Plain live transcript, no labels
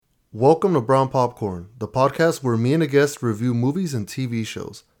Welcome to Brown Popcorn, the podcast where me and a guest review movies and TV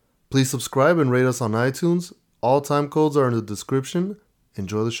shows. Please subscribe and rate us on iTunes. All time codes are in the description.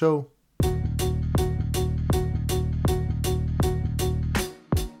 Enjoy the show.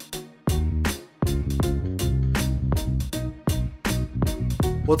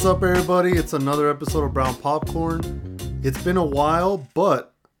 What's up, everybody? It's another episode of Brown Popcorn. It's been a while,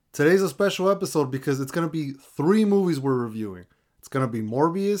 but today's a special episode because it's going to be 3 movies we're reviewing. It's going to be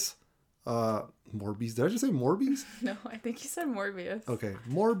Morbius. Morbius? Did I just say Morbius? No, I think you said Morbius. Okay,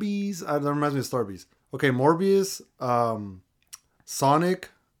 Morbius. That reminds me of Starbies. Okay, Morbius, Sonic,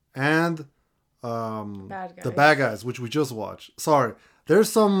 and the Bad Guys, which we just watched. Sorry, there's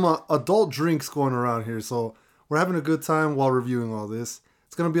some adult drinks going around here, so we're having a good time while reviewing all this.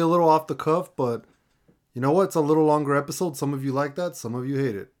 It's gonna be a little off the cuff, but you know what? It's a little longer episode. Some of you like that, some of you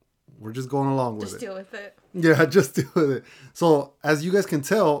hate it. We're just going along with it. Just deal with it. Yeah, just deal with it. So, as you guys can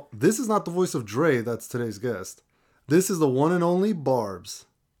tell, this is not the voice of Dre that's today's guest. This is the one and only Barbs.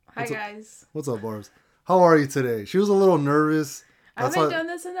 Hi, guys. What's up, Barbs? How are you today? She was a little nervous. I haven't done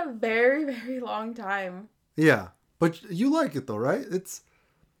this in a very, very long time. Yeah, but you like it though, right? It's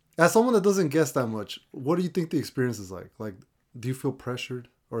as someone that doesn't guess that much, what do you think the experience is like? Like, do you feel pressured?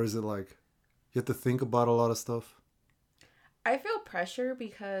 Or is it like you have to think about a lot of stuff? I feel pressure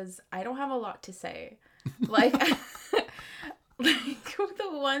because I don't have a lot to say. Like, the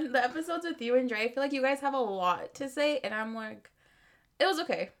episodes with you and Dre, I feel like you guys have a lot to say, and I'm like, it was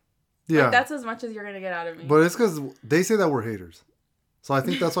okay. Yeah. Like, that's as much as you're going to get out of me. But it's because they say that we're haters. So I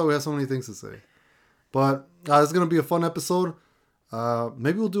think that's why we have so many things to say. But it's going to be a fun episode.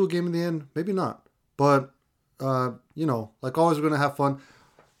 Maybe we'll do a game in the end. Maybe not. But, like always, we're going to have fun.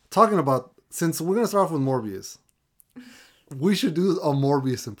 Talking about, since we're going to start off with Morbius, we should do a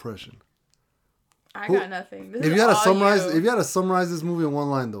Morbius impression. I got nothing. If you had to summarize this movie in one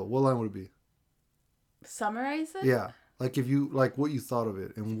line, though, what line would it be? Summarize it? Yeah. Like if you what you thought of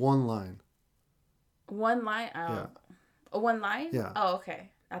it in one line. One line? Oh. Yeah. One line? Yeah. Oh, okay.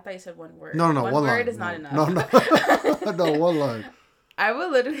 I thought you said one word. No, one word word is not enough. No. No, one line. I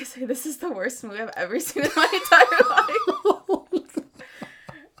would literally say this is the worst movie I've ever seen in my entire life.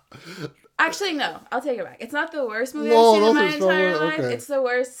 Actually, no. I'll take it back. It's not the worst movie I've seen in my entire life. Okay. It's the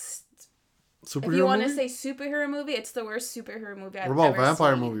worst. Superhero if you want movie? to say superhero movie, it's the worst superhero movie I've ever seen. What about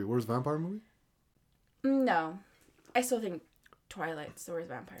vampire movie? Where's vampire movie? No. I still think Twilight's the worst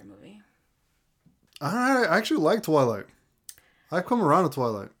vampire movie. I actually like Twilight. I've come around to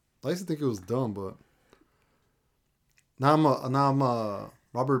Twilight. I used to think it was dumb, but now I'm a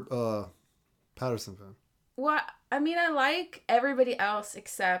Robert Pattinson fan. Well, I mean, I like everybody else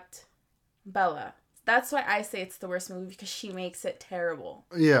except Bella. That's why I say it's the worst movie, because she makes it terrible.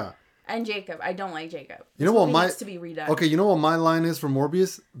 Yeah. And Jacob. I don't like Jacob. You know what needs to be redone. Okay, you know what my line is for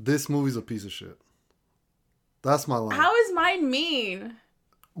Morbius? This movie's a piece of shit. That's my line. How is mine mean?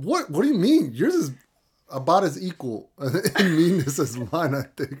 What do you mean? Yours is about as equal in meanness as mine, I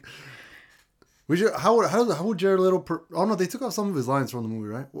think. How would Jared Leto... oh, no, they took off some of his lines from the movie,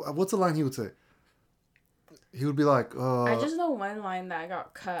 right? What's the line he would say? He would be like... I just know one line that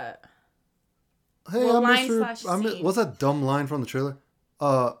got cut. Hey, well, what's that dumb line from the trailer?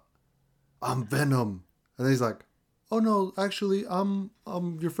 I'm Venom. And then he's like, oh, no, actually, I'm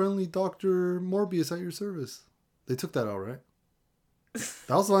your friendly Dr. Morbius at your service. They took that out, right?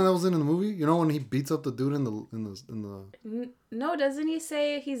 That was the line that was in the movie. You know when he beats up the dude in the. No, doesn't he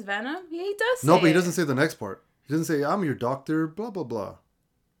say he's Venom? He does. No, but he doesn't say the next part. He doesn't say I'm your doctor. Blah blah blah.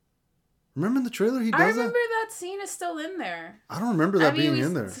 Remember in the trailer he does that? I remember that scene is still in there. I don't remember that being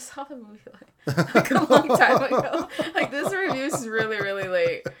in there. I saw the movie like a long time ago. Like, this review is really, really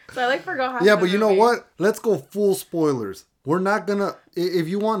late, so I forgot how. Yeah, but you know what? Let's go full spoilers. We're not gonna. If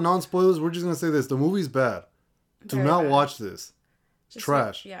you want non-spoilers, we're just gonna say this: the movie's bad. Do Very not bad. watch this. Just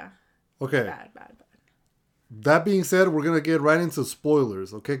trash. Yeah. Okay. Bad. That being said, we're going to get right into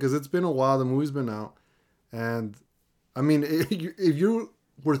spoilers, okay? Because it's been a while. The movie's been out. And, I mean, if you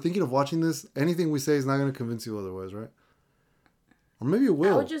were thinking of watching this, anything we say is not going to convince you otherwise, right? Or maybe it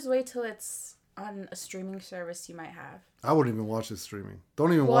will. I would just wait till it's on a streaming service you might have. I wouldn't even watch this streaming.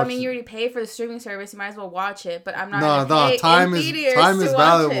 Don't even watch it. Well, I mean, you already pay for the streaming service. You might as well watch it. But I'm not going to pay time in theaters time is to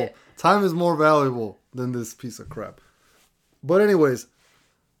valuable. watch it. Time is more valuable than this piece of crap. But anyways,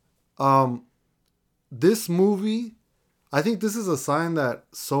 this movie, I think this is a sign that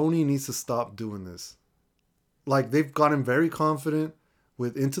Sony needs to stop doing this. Like, they've gotten very confident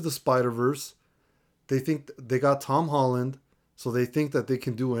with Into the Spider-Verse. They think they got Tom Holland, so they think that they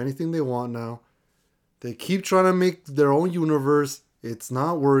can do anything they want now. They keep trying to make their own universe. It's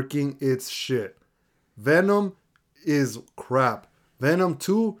not working. It's shit. Venom is crap. Venom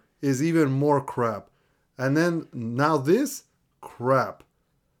 2 is even more crap. And then now this crap.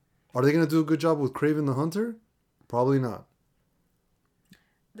 Are they gonna do a good job with Kraven the Hunter? Probably not.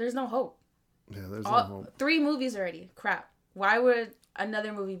 There's no hope. Yeah, there's no hope. 3 movies already. Crap. Why would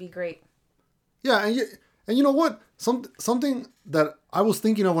another movie be great? Yeah, and you know what? Something that I was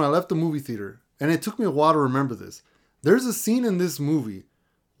thinking of when I left the movie theater, and it took me a while to remember this. There's a scene in this movie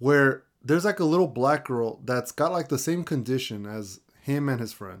where there's like a little black girl that's got like the same condition as him and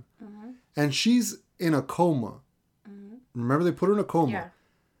his friend. Mm-hmm. And she's in a coma. Mm-hmm. Remember, they put her in a coma. Yeah.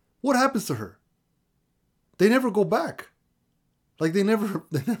 What happens to her? They never go back. Like, they never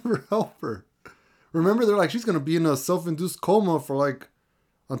help her. Remember, they're like, she's going to be in a self-induced coma for like,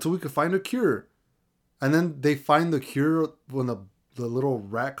 until we can find a cure. And then they find the cure when the little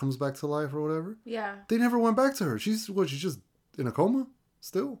rat comes back to life or whatever. Yeah. They never went back to her. She's just in a coma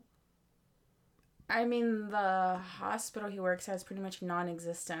still? I mean, the hospital he works at is pretty much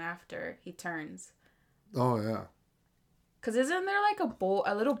non-existent after he turns. Oh, yeah. Because isn't there like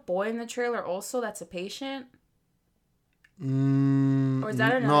a little boy in the trailer also that's a patient? Or is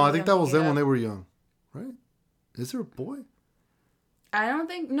that another? No, I think that was them when they were young. Right? Is there a boy? I don't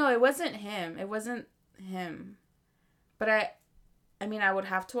think... No, it wasn't him. It wasn't him. But I mean, I would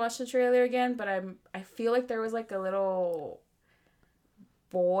have to watch the trailer again, but I feel like there was like a little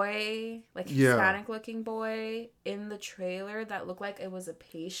boy, like Hispanic looking boy in the trailer that looked like it was a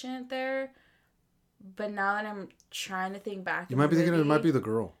patient there. But now that I'm trying to think back, you might be thinking it might be the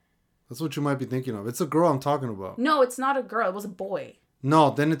girl. That's what you might be thinking of. It's a girl I'm talking about. No, it's not a girl. It was a boy. No,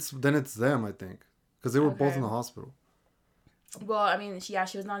 then it's them, I think, because they were both in the hospital. Well, I mean, she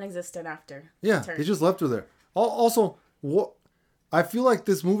was non-existent after. Yeah, they just left her there. Also, what I feel like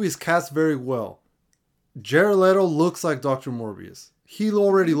this movie is cast very well. Jared Leto looks like Dr. Morbius. He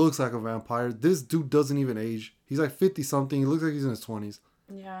already looks like a vampire. This dude doesn't even age. He's like 50-something. He looks like he's in his 20s.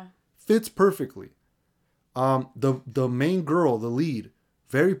 Yeah. Fits perfectly. The main girl, the lead,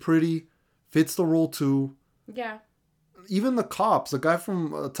 very pretty, fits the role too. Yeah. Even the cops, the guy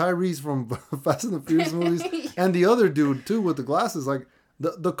from Tyrese from Fast and the Furious movies, and the other dude too with the glasses, like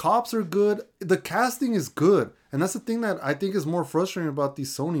the cops are good. The casting is good, and that's the thing that I think is more frustrating about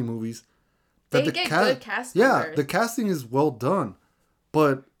these Sony movies. That they get good casting. Yeah, the casting is well done,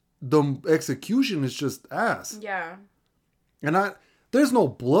 but the execution is just ass. Yeah. And there's no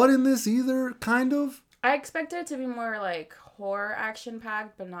blood in this either, kind of. I expected it to be more like horror action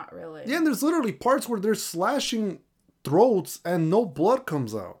packed, but not really. Yeah, and there's literally parts where they're slashing throats and no blood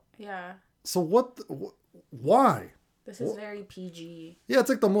comes out. Yeah. So why? This is very PG. Yeah, it's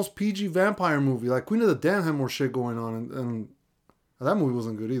like the most PG vampire movie. Like Queen of the Damned had more shit going on, and that movie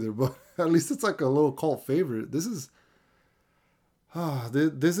wasn't good either. But at least it's like a little cult favorite. This is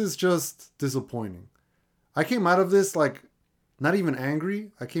just disappointing. I came out of this like not even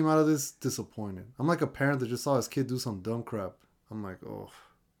angry. I came out of this disappointed. I'm like a parent that just saw his kid do some dumb crap. I'm like, oh,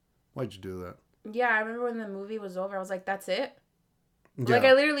 why'd you do that? Yeah, I remember when the movie was over, I was like, that's it? Yeah. Like,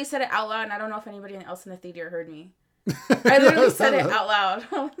 I literally said it out loud, and I don't know if anybody else in the theater heard me. I literally said it out loud.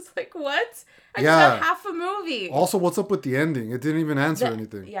 I was like, what? I just had half a movie. Also, what's up with the ending? It didn't even answer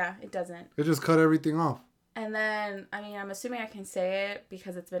anything. Yeah, it doesn't. It just cut everything off. And then, I mean, I'm assuming I can say it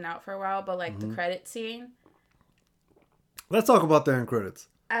because it's been out for a while, but like the credit scene. Let's talk about the end credits.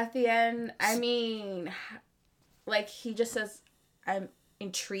 At the end, I mean, like he just says, I'm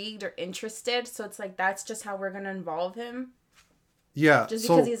intrigued or interested. So it's like, that's just how we're going to involve him. Yeah. Just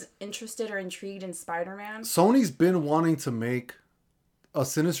because he's interested or intrigued in Spider-Man. Sony's been wanting to make a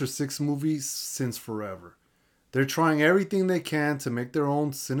Sinister Six movie since forever. They're trying everything they can to make their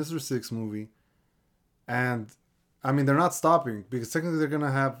own Sinister Six movie. And, I mean, they're not stopping. Because technically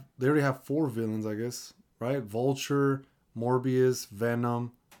they already have 4 villains, I guess. Right? Vulture, Morbius,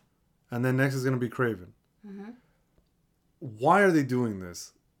 Venom. And then next is going to be Kraven. Mm-hmm. Why are they doing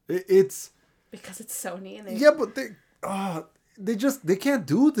this? It's... Because it's Sony. And yeah, but they can't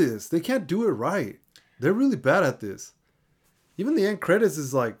do this. They can't do it right. They're really bad at this. Even the end credits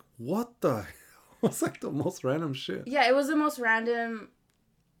is like, what the hell? It's like the most random shit. Yeah, it was the most random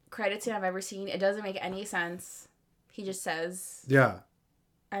credit scene I've ever seen. It doesn't make any sense. He just says, yeah,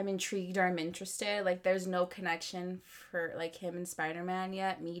 I'm intrigued or I'm interested. Like, there's no connection for, like, him and Spider-Man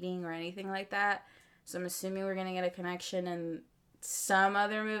yet, meeting or anything like that. So I'm assuming we're going to get a connection in some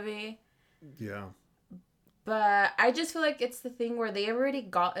other movie. Yeah. But I just feel like it's the thing where they already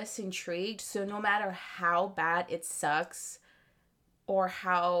got us intrigued. So no matter how bad it sucks or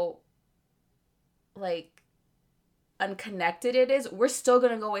how, like, unconnected it is, we're still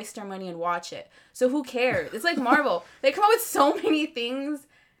going to go waste our money and watch it. So who cares? It's like Marvel. They come up with so many things.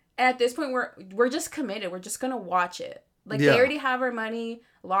 And at this point, we're just committed. We're just going to watch it. Like, they already have our money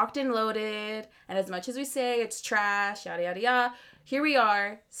locked and loaded. And as much as we say it's trash, yada, yada, yada, here we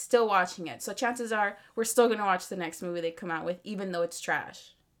are still watching it. So chances are we're still going to watch the next movie they come out with, even though it's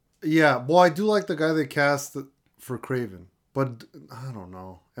trash. Yeah. Well, I do like the guy they cast for Kraven. But I don't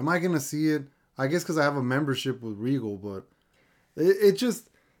know. Am I going to see it? I guess because I have a membership with Regal. But it just...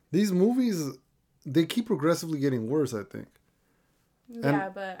 These movies, they keep progressively getting worse, I think. Yeah,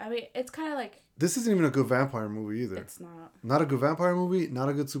 but I mean, it's kind of like... This isn't even a good vampire movie either. It's not. Not a good vampire movie, not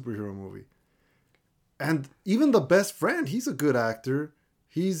a good superhero movie. And even the best friend, he's a good actor.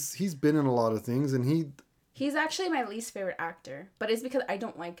 He's been in a lot of things, and he's actually my least favorite actor, but it's because I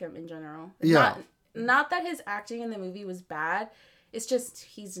don't like him in general. Yeah. Not that his acting in the movie was bad. It's just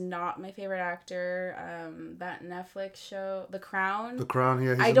he's not my favorite actor. That Netflix show, The Crown. The Crown,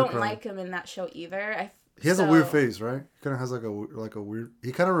 yeah. I don't like him in that show either. He has a weird face, right? He kind of has like a weird.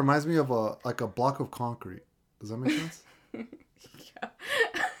 He kind of reminds me of a block of concrete. Does that make sense? Yeah.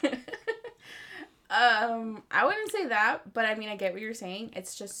 I wouldn't say that, but I mean, I get what you're saying.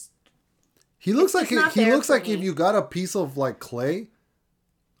 It's just he looks like if you got a piece of like clay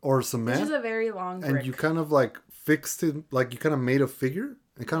or cement, which is a very long brick, and you kind of like fixed it, like you kind of made a figure.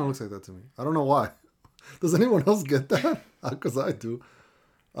 It kind of looks like that to me. I don't know why. Does anyone else get that? Because I do.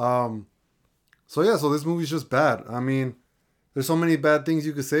 So yeah, so this movie's just bad. I mean, there's so many bad things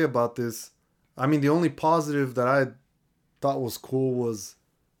you could say about this. I mean, the only positive that I thought was cool was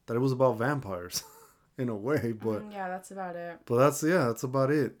that it was about vampires, in a way. But yeah, that's about it. But that's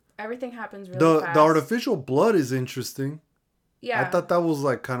about it. Everything happens really fast. The artificial blood is interesting. Yeah, I thought that was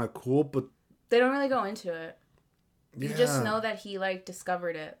like kind of cool, but they don't really go into it. Yeah. You just know that he like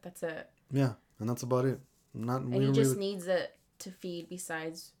discovered it. That's it. Yeah, and that's about it. And he just needs it to feed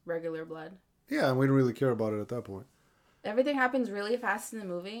besides regular blood. Yeah, and we don't really care about it at that point. Everything happens really fast in the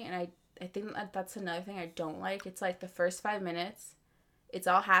movie, and I think that's another thing I don't like. It's like the first 5 minutes, it's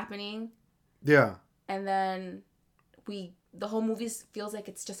all happening. Yeah. And then the whole movie feels like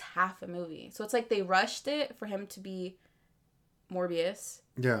it's just half a movie. So it's like they rushed it for him to be Morbius.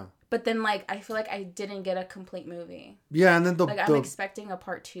 Yeah. But then, like, I feel like I didn't get a complete movie. Yeah, and then I'm expecting a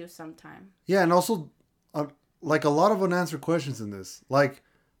part 2 sometime. Yeah, and also, like, a lot of unanswered questions in this. Like,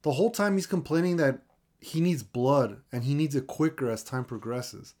 the whole time he's complaining that he needs blood and he needs it quicker as time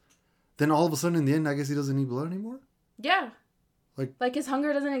progresses. Then all of a sudden, in the end, I guess he doesn't need blood anymore? Yeah. Like his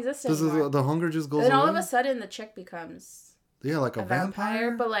hunger doesn't exist anymore. The hunger just goes away? And then all of a sudden, the chick becomes... Yeah, like a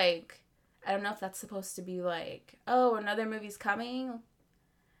vampire? But, like, I don't know if that's supposed to be like, oh, another movie's coming.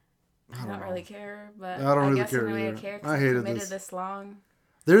 I don't really care, but I don't really guess care I care I hated this long.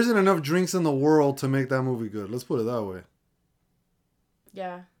 There isn't enough drinks in the world to make that movie good. Let's put it that way.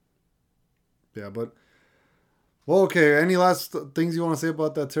 Yeah. Yeah, but... Well, okay. Any last things you want to say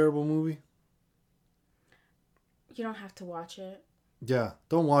about that terrible movie? You don't have to watch it. Yeah,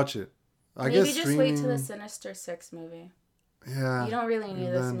 don't watch it. Maybe just wait till the Sinister Six movie. Yeah. You don't really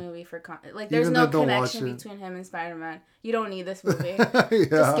need this movie for... Like, there's no connection between him and Spider-Man. You don't need this movie.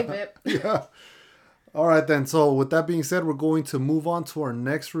 Just skip it. Yeah. All right, then. So, with that being said, we're going to move on to our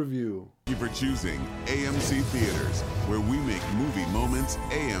next review. Thank you for choosing AMC Theaters, where we make movie moments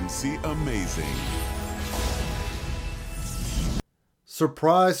AMC amazing.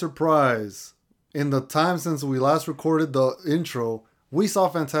 Surprise, surprise. In the time since we last recorded the intro, we saw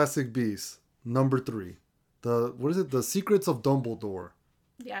Fantastic Beasts, number 3. The Secrets of Dumbledore.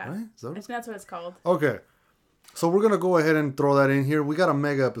 Yeah. Right? I think that's what it's called. Okay. So we're going to go ahead and throw that in here. We got a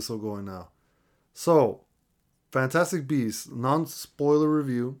mega episode going now. So, Fantastic Beasts, non-spoiler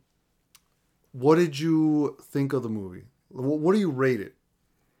review. What did you think of the movie? What do you rate it?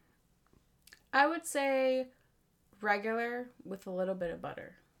 I would say regular with a little bit of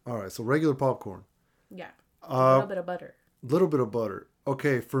butter. All right, so regular popcorn. Yeah. A little bit of butter. Little bit of butter.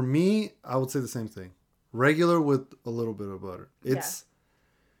 Okay, for me, I would say the same thing. Regular with a little bit of butter. It's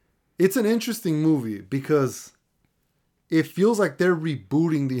an interesting movie because it feels like they're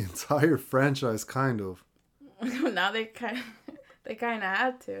rebooting the entire franchise, kind of. Now they kind of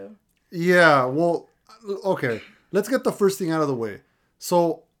had to. Yeah, well, okay. Let's get the first thing out of the way.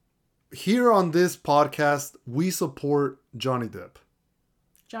 So, here on this podcast, we support Johnny Depp.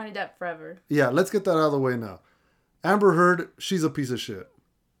 Johnny Depp forever. Yeah, let's get that out of the way now. Amber Heard, she's a piece of shit.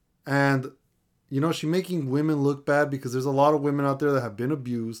 And, you know, she's making women look bad because there's a lot of women out there that have been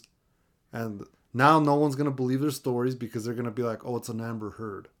abused. And now no one's going to believe their stories because they're going to be like, oh, it's an Amber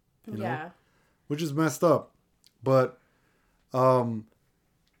Heard. You know? Which is messed up. But Johnny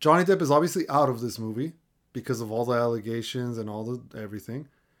Depp is obviously out of this movie because of all the allegations and all the everything.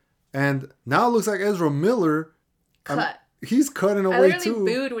 And now it looks like Ezra Miller... Cut. He's cutting away too. I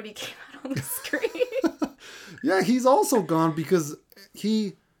literally booed when he came out on the screen. Yeah, he's also gone because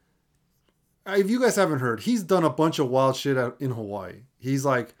he... If you guys haven't heard, he's done a bunch of wild shit in Hawaii. He's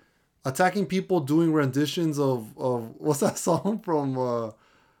like attacking people, doing renditions of what's that song from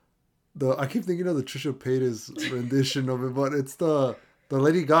I keep thinking of the Trisha Paytas rendition of it, but it's the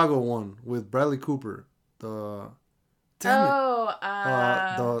Lady Gaga one with Bradley Cooper. The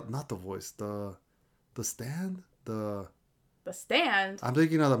not The Voice, the Stand, The Stand. I'm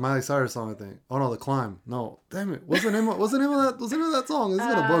thinking of the Miley Cyrus song, I think. Oh no, The Climb. No, damn it. What's the name of that song? This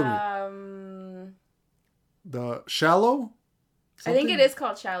is gonna bug me. The Shallow? Something? I think it is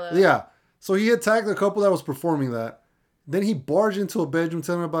called Shallow. Yeah. So he attacked a couple that was performing that. Then he barged into a bedroom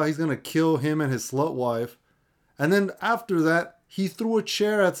telling about he's gonna kill him and his slut wife. And then after that, he threw a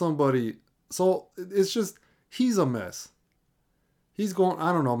chair at somebody. So it's just, he's a mess. He's going,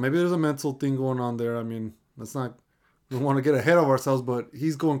 I don't know, maybe there's a mental thing going on there. I mean, let's not, we don't want to get ahead of ourselves, but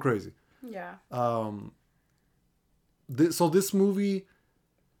he's going crazy. Yeah. So this movie,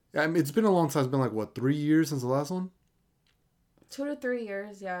 I mean, it's been a long time. It's been like, what, 3 years since the last one? 2 to 3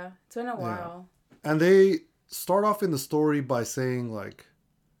 years, yeah. It's been a while. Yeah. And they start off in the story by saying, like,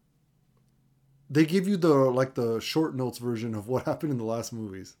 they give you the short notes version of what happened in the last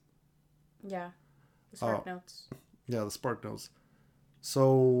movies. Yeah. The Spark Notes. Yeah, the Spark Notes.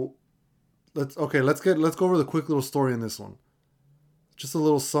 So let's go over the quick little story in this one. Just a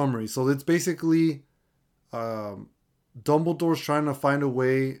little summary. So it's basically Dumbledore's trying to find a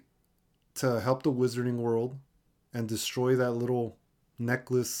way to help the wizarding world and destroy that little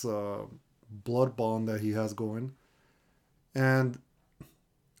necklace blood bond that he has going. And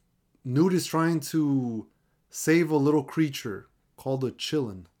Newt is trying to save a little creature called a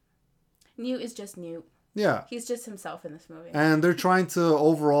Qilin. Newt is just Newt. Yeah. He's just himself in this movie. And they're trying to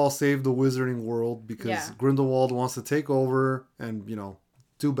overall save the wizarding world because Grindelwald wants to take over and,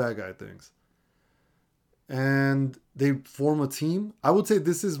 do bad guy things. And they form a team. I would say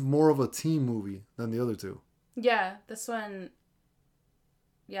this is more of a team movie than the other two. Yeah, this one,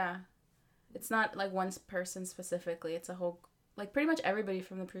 yeah. It's not like one person specifically. It's a whole, like pretty much everybody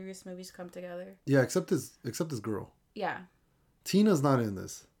from the previous movies come together. Yeah, except this girl. Yeah. Tina's not in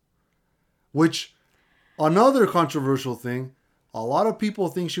this. Which... Another controversial thing, a lot of people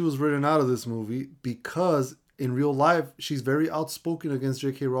think she was written out of this movie because in real life, she's very outspoken against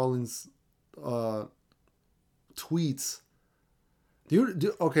J.K. Rowling's tweets.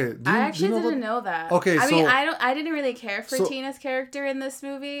 I actually didn't know that. Okay, I didn't really care for Tina's character in this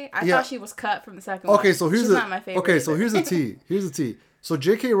movie. I thought she was cut from the second one. Okay, so here's not my favorite. Okay, so here's the tea. Here's the tea. So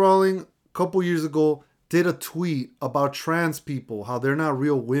J.K. Rowling, a couple years ago, did a tweet about trans people, how they're not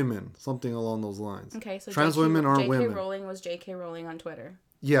real women, something along those lines. Okay, so trans women aren't women. J.K. Rowling was J.K. Rowling on Twitter.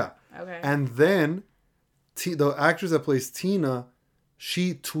 Yeah. Okay. And then the actress that plays Tina,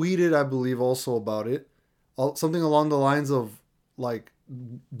 she tweeted, I believe, also about it, something along the lines of like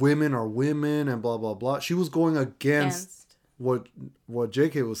women are women and blah blah blah. She was going against what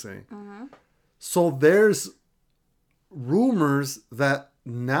J.K. was saying. Mm-hmm. So there's rumors that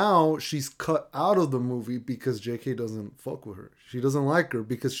now she's cut out of the movie because J.K. doesn't fuck with her. She doesn't like her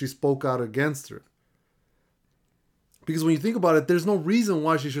because she spoke out against her. Because when you think about it, there's no reason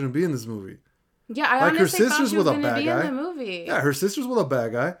why she shouldn't be in this movie. Yeah, I honestly thought she was going to be in the movie. Yeah, her sister's with a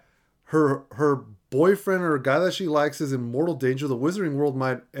bad guy. Her boyfriend or guy that she likes is in mortal danger. The wizarding world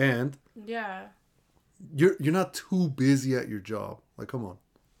might end. Yeah. You're not too busy at your job. Like, come on.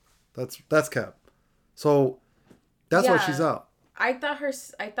 That's cap. So that's why she's out. I thought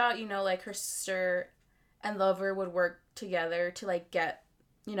like her sister and lover would work together to like get,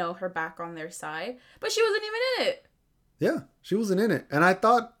 her back on their side, but she wasn't even in it. Yeah, she wasn't in it. And I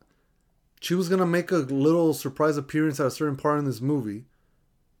thought she was going to make a little surprise appearance at a certain part in this movie,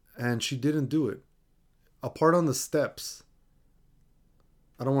 and she didn't do it. A part on the steps.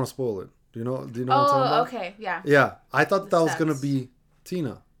 I don't want to spoil it. Do you know what I'm talking about? Okay, yeah. Yeah, I thought that was going to be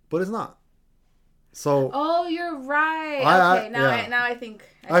Tina, but it's not. So. Oh, you're right. Now I think.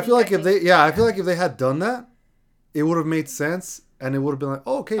 I feel like if they had done that, it would have made sense, and it would have been like,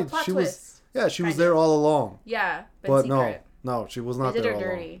 oh, okay, she was there all along. Yeah, but no, she was not there all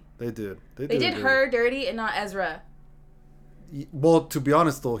along. They did. They did her dirty and not Ezra. Well, to be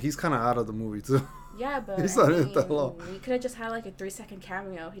honest though, he's kind of out of the movie too. Yeah, but he's not in that long. We could have just had like a 3-second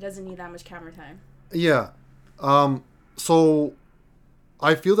cameo. He doesn't need that much camera time. Yeah, so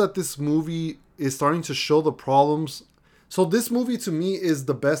I feel that this movie is starting to show the problems. So this movie to me is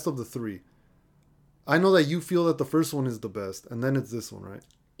the best of the three. I know that you feel that the first one is the best, and then it's this one, right?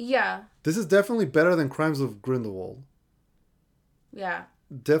 Yeah. This is definitely better than Crimes of Grindelwald. Yeah.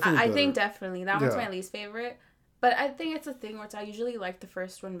 Definitely I think definitely. That one's my least favorite. But I think it's a thing where I usually like the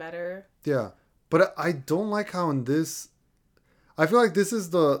first one better. Yeah. But I don't like how in this... I feel like this is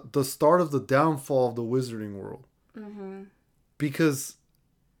the start of the downfall of the Wizarding World. Mm-hmm. Because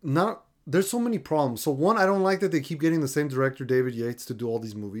there's so many problems. So one, I don't like that they keep getting the same director, David Yates, to do all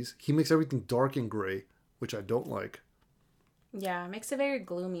these movies. He makes everything dark and gray, which I don't like. Yeah, it makes it very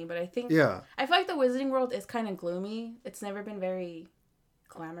gloomy, but I think... Yeah. I feel like the Wizarding World is kind of gloomy. It's never been very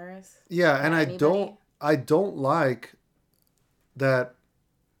glamorous. Yeah, and I don't like that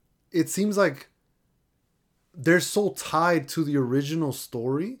it seems like they're so tied to the original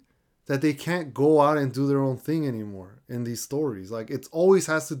story that they can't go out and do their own thing anymore in these stories. Like, it always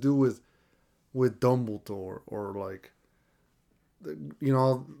has to do with Dumbledore or like, you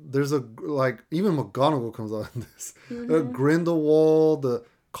know, there's a, like, even McGonagall comes out in this. Mm-hmm. Grindelwald, the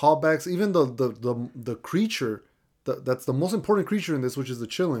callbacks, even the creature, that's the most important creature in this, which is the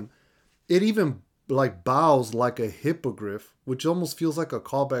Qilin. It even like bows like a hippogriff, which almost feels like a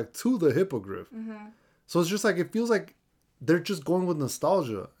callback to the hippogriff. Mm-hmm. So it's just like, it feels like they're just going with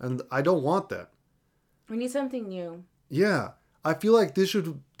nostalgia, and I don't want that. We need something new. Yeah. I feel like this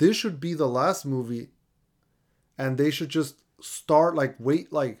should be the last movie, and they should just start, like,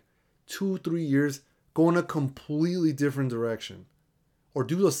 wait like 2-3 years, go in a completely different direction. Or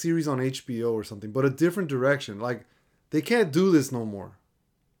do a series on HBO or something, but a different direction. Like, they can't do this no more.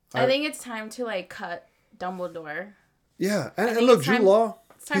 I think it's time to, like, cut Dumbledore. Yeah, and look, Jude Law,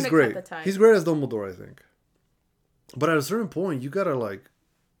 he's great. He's great as Dumbledore, I think. But at a certain point, you gotta, like,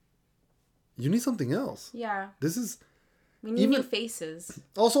 you need something else. Yeah. We need even, new faces.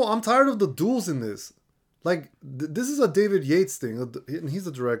 Also, I'm tired of the duels in this. Like, this is a David Yates thing, and he's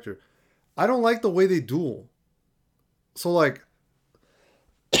the director. I don't like the way they duel. So, like,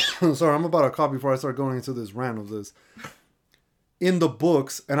 sorry, I'm about to cough before I start going into this rant of this. In the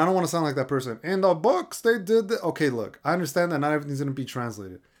books, and I don't want to sound like that person, in the books, they did that. Okay, look, I understand that not everything's going to be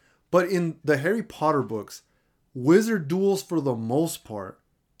translated. But in the Harry Potter books, wizard duels, for the most part,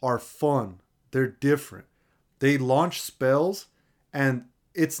 are fun. They're different. They launch spells, and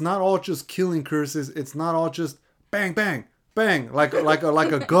it's not all just killing curses. It's not all just bang, bang, bang, like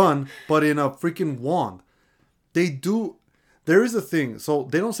a gun, but in a freaking wand. There is a thing. So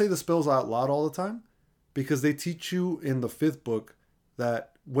they don't say the spells out loud all the time, because they teach you in the 5th book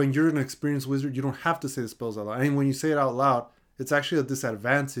that when you're an experienced wizard, you don't have to say the spells out loud. And when you say it out loud, it's actually a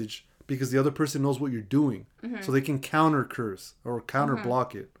disadvantage because the other person knows what you're doing. Mm-hmm. So they can counter curse or counter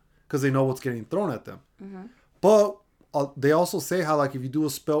block it because they know what's getting thrown at them. Mm-hmm. But they also say how, like, if you do a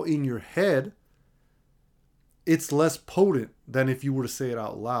spell in your head, it's less potent than if you were to say it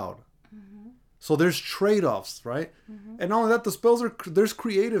out loud. Mm-hmm. So there's trade-offs, right? Mm-hmm. And not only that, the spells there's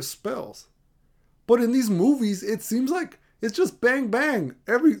creative spells. But in these movies, it seems like it's just bang, bang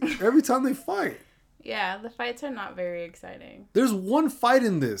every time they fight. Yeah, the fights are not very exciting. There's one fight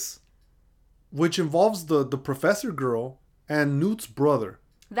in this, which involves the professor girl and Newt's brother.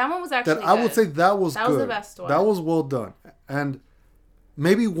 That one was actually good. I would say that was good. That was the best one. That was well done. And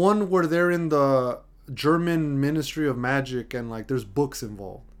maybe one where they're in the German Ministry of Magic and, like, there's books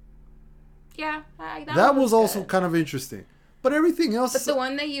involved. Yeah, that was also kind of interesting. But everything else... But the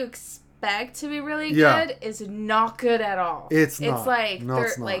one that you expect to be really good is not good at all. It's not. It's like, no,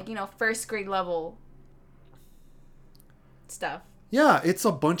 it's not. Like, you know, 1st grade level stuff. Yeah, it's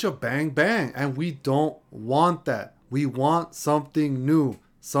a bunch of bang, bang. And we don't want that. We want something new.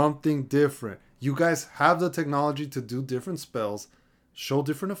 Something different. You guys have the technology to do different spells, show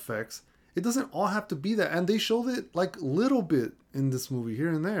different effects. It doesn't all have to be that. And they showed it, like, a little bit in this movie here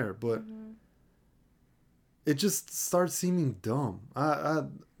and there, but it just starts seeming dumb.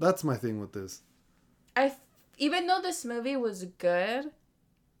 That's my thing with this. Even though this movie was good,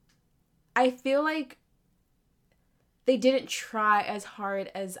 I feel like they didn't try as hard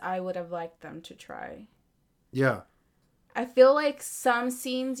as I would have liked them to try. Yeah. I feel like some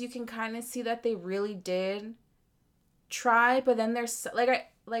scenes you can kind of see that they really did try, but then there's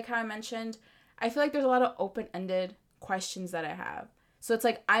like how I mentioned, I feel like there's a lot of open-ended questions that I have. So it's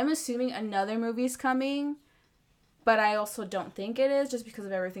like I'm assuming another movie's coming, but I also don't think it is just because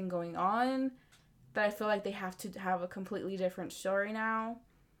of everything going on. That I feel like they have to have a completely different story now.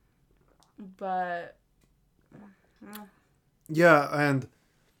 But yeah, and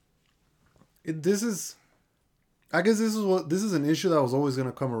this is an issue that was always going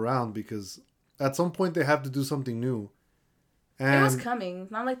to come around because at some point they have to do something new. And it was coming.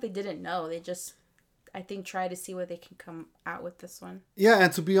 Not like they didn't know. They just, I think, try to see what they can come out with this one. Yeah,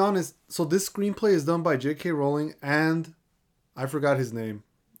 and to be honest, so this screenplay is done by J.K. Rowling and I forgot his name.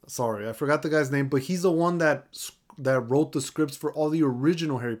 Sorry, I forgot the guy's name, but he's the one that wrote the scripts for all the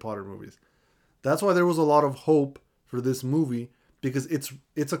original Harry Potter movies. That's why there was a lot of hope for this movie because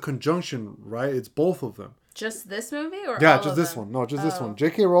it's a conjunction, right? It's both of them. Just this movie, or yeah, all just of this them? one. No, just this one.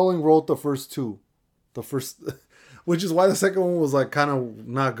 J.K. Rowling wrote the first two, which is why the second one was like kind of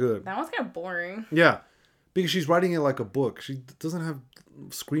not good. That one's kind of boring. Yeah, because she's writing it like a book. She doesn't have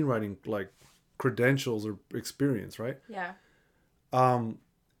screenwriting like credentials or experience, right? Yeah. And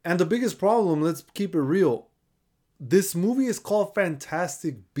the biggest problem, let's keep it real, this movie is called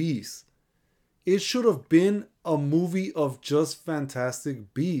Fantastic Beasts. It should have been a movie of just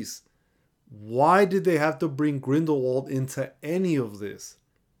Fantastic Beasts. Why did they have to bring Grindelwald into any of this?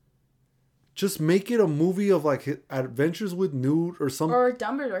 Just make it a movie of like Adventures with Newt or something. Or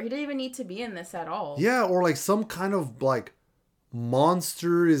Dumbledore. He didn't even need to be in this at all. Yeah, or like some kind of like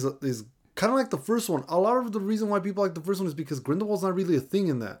monster is kind of like the first one. A lot of the reason why people like the first one is because Grindelwald's not really a thing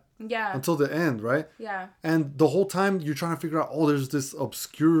in that. Yeah. Until the end, right? Yeah. And the whole time you're trying to figure out, oh, there's this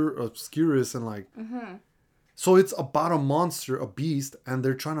obscurus and like... Mm-hmm. So it's about a monster, a beast, and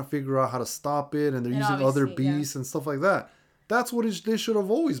they're trying to figure out how to stop it, and they're using other beasts and stuff like that. That's what they should have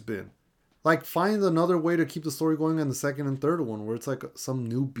always been. Like, find another way to keep the story going in the second and third one, where it's like some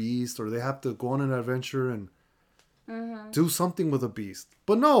new beast, or they have to go on an adventure and do something with a beast.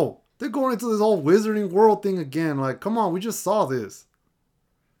 But no, they're going into this whole wizarding world thing again. Like, come on, we just saw this.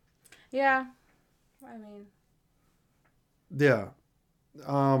 Yeah. I mean... Yeah.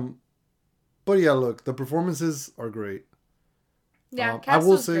 But yeah, look, the performances are great. Yeah, I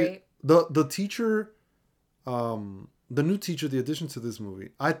will say great. the teacher, the new teacher, the addition to this movie,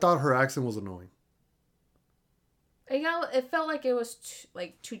 I thought her accent was annoying. It felt like it was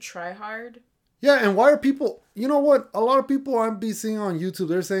too try hard. Yeah, and why are people? You know what? A lot of people I'm seeing on YouTube,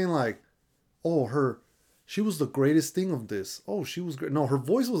 they're saying like, "Oh, she was the greatest thing of this. Oh, she was great." No, her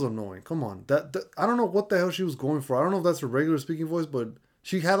voice was annoying. Come on, that I don't know what the hell she was going for. I don't know if that's her regular speaking voice, but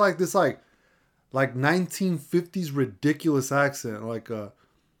she had like this like 1950s ridiculous accent, like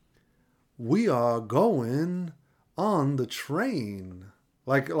we are going on the train,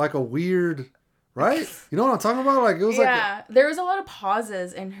 like a weird, right? You know what I'm talking about? Like it was there was a lot of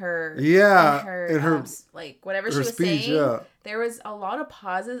pauses in her in her like whatever she was speech, saying. Yeah. There was a lot of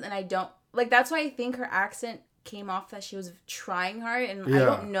pauses, and I don't like. That's why I think her accent came off that she was trying hard, and I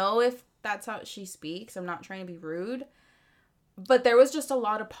don't know if that's how she speaks. I'm not trying to be rude. But there was just a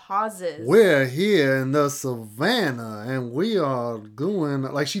lot of pauses. We're here in the savannah and we are going...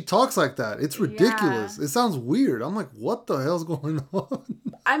 Like, she talks like that. It's ridiculous. Yeah. It sounds weird. I'm like, what the hell's going on?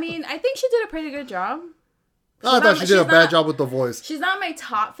 I mean, I think she did a pretty good job. I thought she did a bad job with the voice. She's not my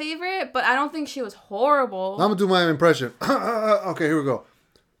top favorite, but I don't think she was horrible. I'm going to do my impression. Okay, here we go.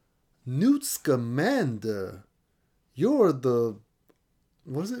 Newt Scamander, you're the...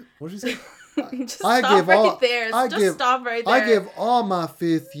 What is it? What did she say? Stop right there. I give all my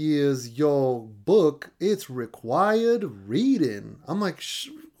fifth years your book. It's required reading. I'm like,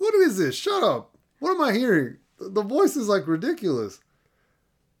 what is this? Shut up. What am I hearing? The voice is like ridiculous.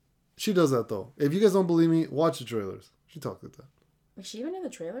 She does that though. If you guys don't believe me, watch the trailers. She talks like that. Is she even in the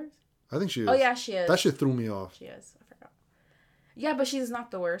trailers? I think she is. Oh yeah, she is. That shit threw me off. She is. I forgot. Yeah, but she's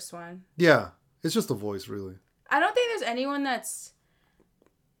not the worst one. Yeah, it's just the voice, really. I don't think there's anyone that's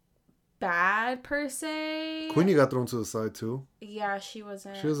bad per se. Queenie got thrown to the side too. Yeah, she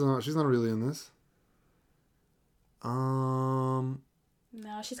wasn't. She's not really in this. No,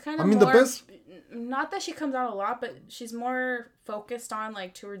 she's kind of. I mean, more, the best. Not that she comes out a lot, but she's more focused on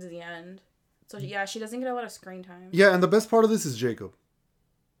like towards the end. So yeah, she doesn't get a lot of screen time. Yeah, and the best part of this is Jacob.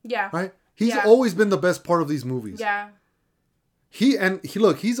 Yeah. Right. He's always been the best part of these movies. Yeah.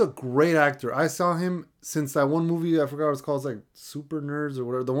 Look, he's a great actor. I saw him since that one movie, I forgot what it's called. It's like Super Nerds or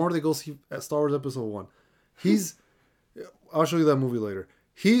whatever. The one where they go see Star Wars Episode 1. I'll show you that movie later.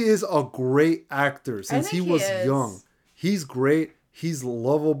 He is a great actor since he was young. He's great. He's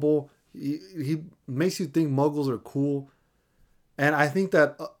lovable. He makes you think muggles are cool. And I think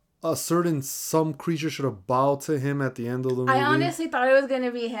that some creature should have bowed to him at the end of the movie. I honestly thought it was going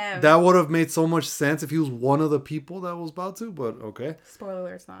to be him. That would have made so much sense if he was one of the people that was about to, but okay. Spoiler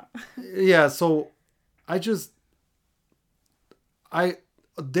alert, it's not. Yeah, so they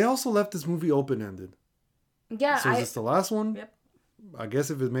also left this movie open-ended. Yeah. So is this the last one? Yep. I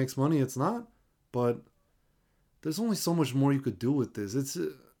guess if it makes money, it's not. But there's only so much more you could do with this.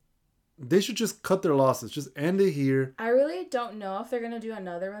 They should just cut their losses. Just end it here. I really don't know if they're going to do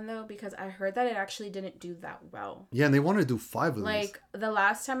another one, though, because I heard that it actually didn't do that well. Yeah, and they wanted to do 5 of these. Like, the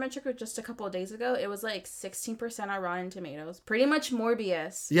last time I checked it just a couple of days ago, it was like 16% on Rotten Tomatoes. Pretty much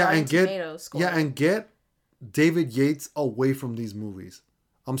Morbius. Yeah, Rotten and Tomatoes score. and get David Yates away from these movies.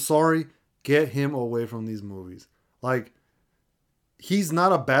 I'm sorry. Get him away from these movies. Like, he's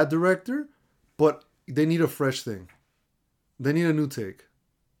not a bad director, but they need a fresh thing. They need a new take.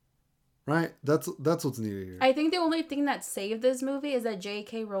 Right? That's what's needed here. I think the only thing that saved this movie is that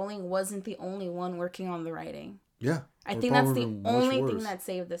J.K. Rowling wasn't the only one working on the writing. Yeah. I think that's the only thing that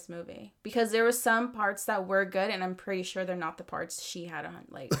saved this movie. Because there were some parts that were good, and I'm pretty sure they're not the parts she had on,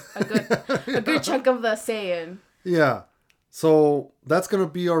 like, a good chunk of the say in. Yeah. So that's going to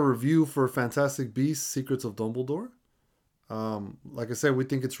be our review for Fantastic Beasts: Secrets of Dumbledore. Like I said, we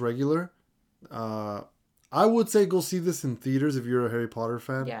think it's regular. I would say go see this in theaters if you're a Harry Potter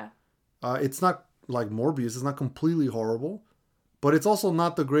fan. Yeah. It's not like Morbius. It's not completely horrible, but it's also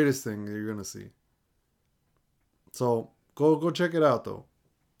not the greatest thing that you're gonna see. So go check it out though.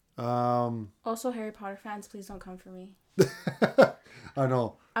 Also, Harry Potter fans, please don't come for me. I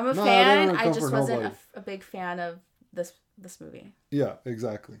know. I'm a fan. I just wasn't a big fan of this movie. Yeah,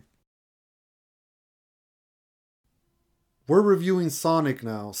 exactly. We're reviewing Sonic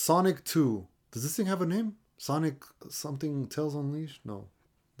now. Sonic 2. Does this thing have a name? Sonic something Tales Unleashed? No,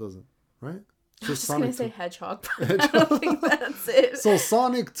 doesn't. Right? I was just going to say Hedgehog, but I don't think that's it. So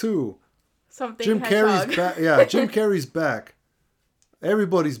Sonic 2. Something Jim Carrey's back. Yeah, Jim Carrey's back.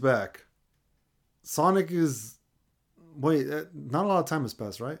 Everybody's back. Sonic is... Wait, not a lot of time has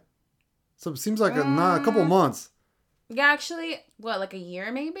passed, right? So it seems like a couple months. Yeah, actually, what, like a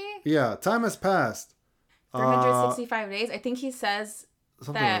year maybe? Yeah, time has passed. 365 days. I think he says that,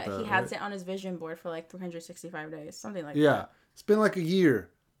 like that he has it on his vision board for like 365 days. Something like that. Yeah, it's been like a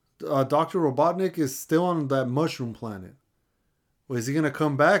year. Dr. Robotnik is still on that mushroom planet. Well, is he going to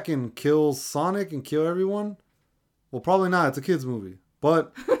come back and kill Sonic and kill everyone? Well, probably not. It's a kid's movie.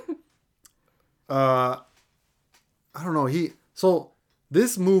 But, I don't know. So,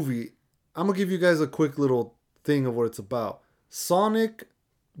 this movie, I'm going to give you guys a quick little thing of what it's about. Sonic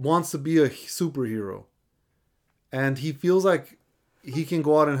wants to be a superhero. And he feels like he can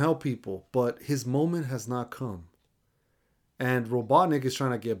go out and help people. But his moment has not come. And Robotnik is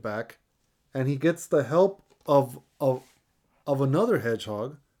trying to get back. And he gets the help of another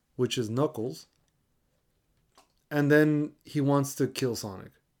hedgehog, which is Knuckles. And then he wants to kill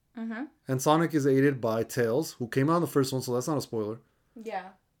Sonic. Mm-hmm. And Sonic is aided by Tails, who came out in the first one, so that's not a spoiler. Yeah.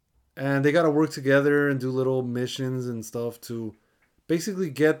 And they got to work together and do little missions and stuff to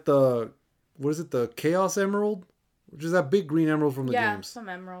basically get the Chaos Emerald? Which is that big green emerald from the games. Yeah, some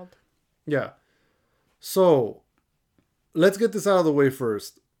emerald. Yeah. So... let's get this out of the way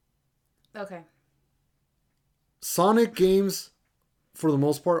first. Okay. Sonic games, for the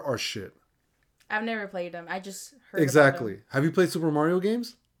most part, are shit. I've never played them. I just heard Exactly. about them. Have you played Super Mario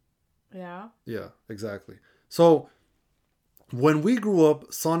games? Yeah. Yeah, exactly. So, when we grew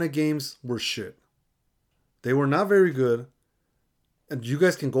up, Sonic games were shit. They were not very good. And you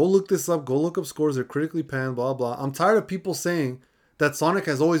guys can go look this up. Go look up scores. They're critically panned, blah, blah. I'm tired of people saying that Sonic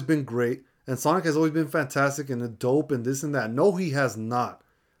has always been great. And Sonic has always been fantastic and dope and this and that. No, he has not.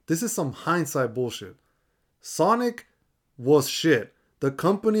 This is some hindsight bullshit. Sonic was shit. The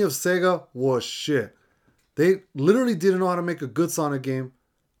company of Sega was shit. They literally didn't know how to make a good Sonic game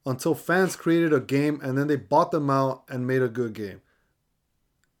until fans created a game and then they bought them out and made a good game.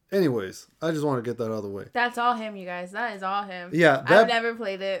 Anyways, I just want to get that out of the way. That's all him, you guys. That is all him. Yeah. I've never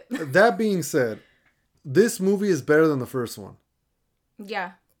played it. That being said, this movie is better than the first one.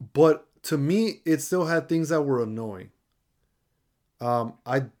 Yeah. But to me, it still had things that were annoying.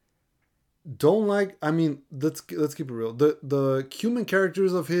 I don't like... I mean, let's keep it real. The human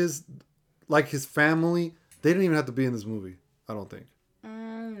characters of his, like his family, they didn't even have to be in this movie, I don't think.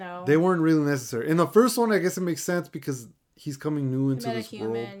 No. They weren't really necessary. In the first one, I guess it makes sense because he's coming new into this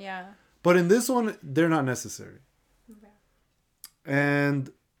world. Yeah. But in this one, they're not necessary. Okay.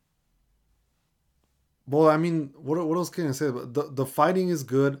 And... well, I mean, what else can I say? The fighting is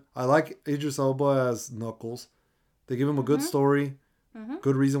good. I like Idris Elba as Knuckles. They give him a good story. Mm-hmm.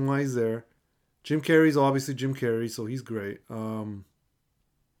 Good reason why he's there. Jim Carrey's obviously Jim Carrey, so he's great.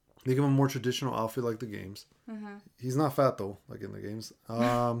 They give him a more traditional outfit like the games. Mm-hmm. He's not fat though, like in the games.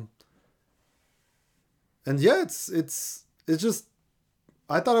 And yeah, it's just...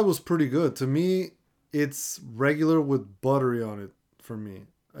 I thought it was pretty good. To me, it's regular with buttery on it for me.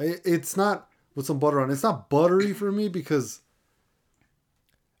 It's not... with some butter on it. It's not buttery for me because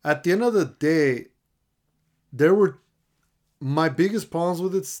at the end of the day, my biggest problems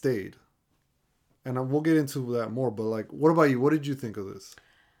with it stayed. And we'll get into that more, but like, what about you? What did you think of this?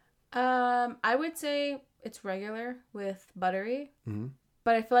 I would say it's regular with buttery,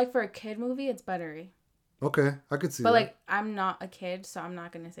 but I feel like for a kid movie, it's buttery. Okay, I could see that. But like, I'm not a kid, so I'm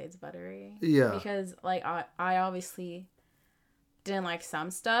not gonna say it's buttery. Yeah. Because like I obviously didn't like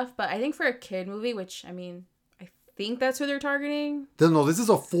some stuff, but I think for a kid movie, which I mean, I think that's who they're targeting. No, this is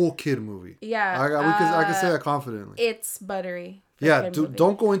a full kid movie. Yeah. I can say that confidently. It's buttery. Yeah,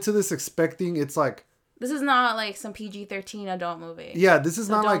 don't go into this expecting it's like... This is not like some PG-13 adult movie. Yeah, this is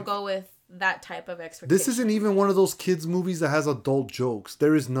not like... Don't go with that type of expectation. This isn't even one of those kids movies that has adult jokes.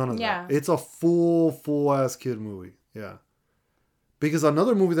 There is none of that. It's a full ass kid movie. Yeah. Because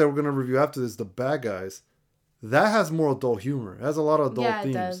another movie that we're going to review after this, The Bad Guys, that has more adult humor. It has a lot of adult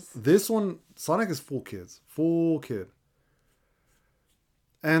themes. It does. This one, Sonic is full kids. Full kid.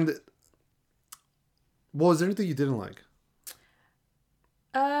 And, well, is there anything you didn't like?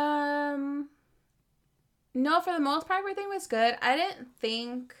 No, for the most part, everything was good. I didn't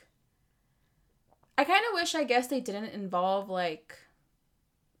think... I kind of wish, I guess, they didn't involve, like,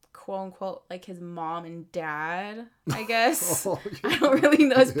 quote-unquote, like, his mom and dad, I guess. Yeah. I don't really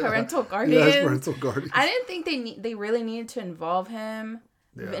know his parental guardians. Yeah, his parental guardians. I didn't think they really needed to involve him,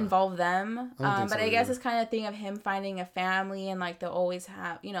 involve them. But I guess it's kind of thing of him finding a family and, like, they'll always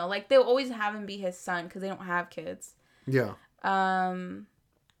have, you know, like, they'll always have him be his son because they don't have kids. Yeah.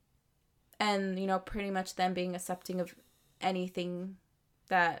 And, you know, pretty much them being accepting of anything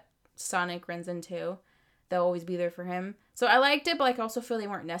that Sonic runs into. They'll always be there for him. So I liked it, but like, I also feel they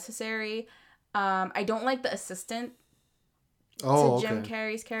weren't necessary. I don't like the assistant to Jim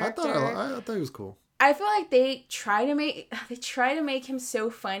Carrey's character. I thought he was cool. I feel like they try to make him so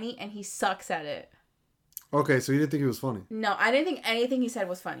funny, and he sucks at it. Okay, so you didn't think he was funny? No, I didn't think anything he said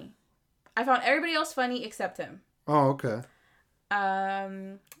was funny. I found everybody else funny except him. Oh, okay.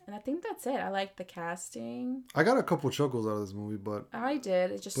 And I think that's it. I liked the casting. I got a couple chuckles out of this movie, but... I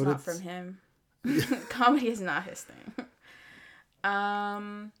did. It's just not from him. Comedy is not his thing.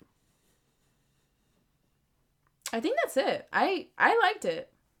 I think that's it. I liked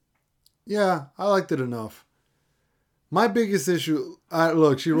it. Yeah, I liked it enough. My biggest issue...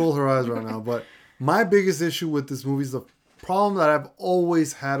 look, she rolled her eyes right now, but my biggest issue with this movie is the problem that I've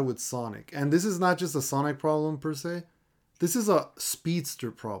always had with Sonic. And this is not just a Sonic problem, per se. This is a speedster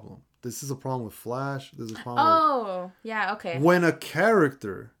problem. This is a problem with Flash. This is a problem yeah, okay. When a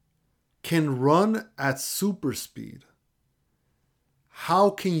character can run at super speed, how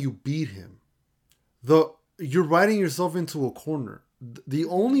can you beat him? You're writing yourself into a corner. The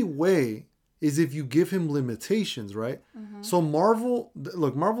only way is if you give him limitations, right? Mm-hmm. So Marvel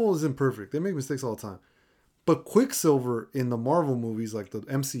isn't perfect. They make mistakes all the time. But Quicksilver in the Marvel movies, like the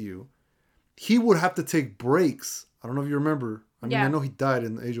MCU, he would have to take breaks. I don't know if you remember. I mean, I know he died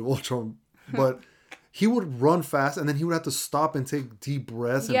in Age of Ultron, but he would run fast, and then he would have to stop and take deep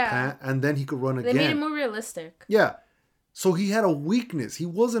breaths and pant, and then he could run again. They made it more realistic. Yeah. So he had a weakness. He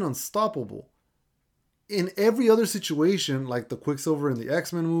wasn't unstoppable. In every other situation, like the Quicksilver in the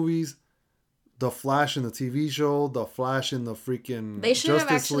X-Men movies, the Flash in the TV show, the Flash in the freaking They should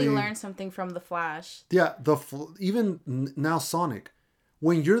have actually learned something from the Flash. Yeah, even now Sonic.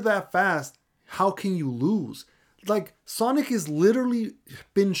 When you're that fast, how can you lose? Like, Sonic is literally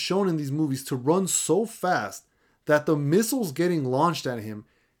been shown in these movies to run so fast that the missiles getting launched at him,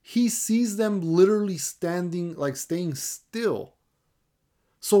 he sees them literally staying still.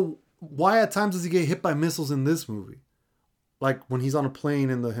 So why at times does he get hit by missiles in this movie? Like when he's on a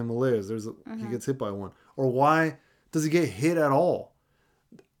plane in the Himalayas, he gets hit by one. Or why does he get hit at all?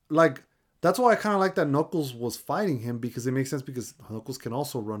 Like, that's why I kind of like that Knuckles was fighting him, because it makes sense, because Knuckles can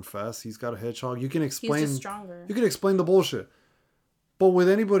also run fast. He's got a hedgehog. You can explain. He's just stronger. You can explain the bullshit. But with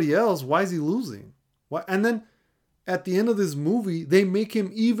anybody else, why is he losing? Why? And then at the end of this movie, they make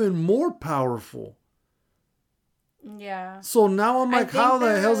him even more powerful. Yeah. So now I'm like, how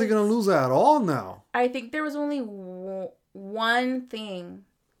the hell is he going to lose at all now? I think there was only one thing,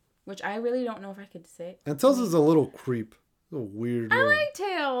 which I really don't know if I could say. And Tails is a little creep. A weird. I like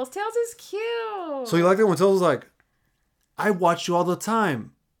Tails. Tails is cute. So you like it when Tails was like, I watch you all the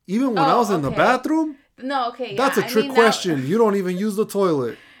time. Even when I was in the bathroom? No, okay. That's a trick question. You don't even use the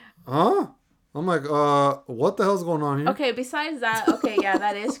toilet. Huh? I'm like, what the hell's going on here? Okay, besides that,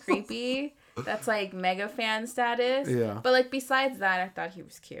 that is creepy. That's like mega fan status. Yeah. But like besides that, I thought he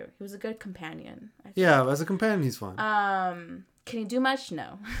was cute. He was a good companion. Yeah, as a companion, he's fine. Can he do much?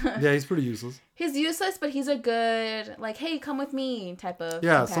 No. Yeah, he's pretty useless. He's useless, but he's a good, like, hey, come with me type of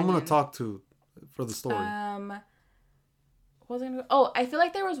companion. Someone to talk to for the story. I feel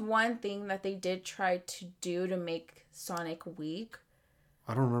like there was one thing that they did try to do to make Sonic weak.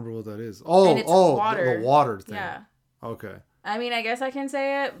 I don't remember what that is. Oh, water. The water thing. Yeah. Okay. I mean, I guess I can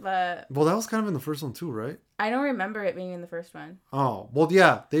say it, but Well, that was kind of in the first one too, right? I don't remember it being in the first one. Oh, well,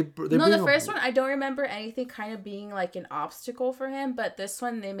 yeah. They no, the first one, I don't remember anything kind of being like an obstacle for him, but this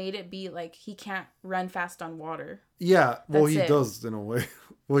one, they made it be like he can't run fast on water. Yeah, well, he does in a way.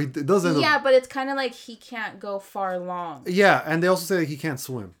 Well, he doesn't. Yeah, but it's kind of like he can't go far long. Yeah, and they also say that he can't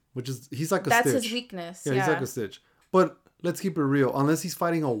swim, which is, he's like a Stitch. That's his weakness. Yeah, he's like a Stitch. But let's keep it real. Unless he's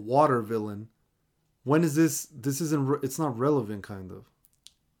fighting a water villain, when is this? This isn't. It's not relevant, kind of.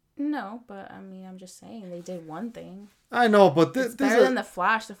 No, but I mean, I'm just saying they did one thing. I know, but it's better than the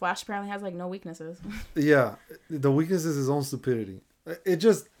Flash. The Flash apparently has like no weaknesses. Yeah, the weakness is his own stupidity. It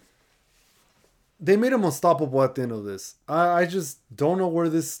just, they made him unstoppable at the end of this. I just don't know where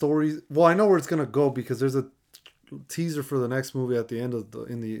this story. Well, I know where it's gonna go because there's a teaser for the next movie at the end of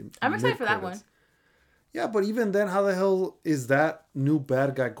the. I'm excited for that one. Yeah, but even then, how the hell is that new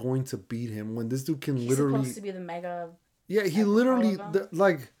bad guy going to beat him when this dude can literally? He's supposed to be the mega. Yeah, he literally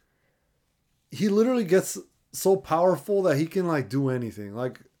like. He literally gets so powerful that he can like do anything.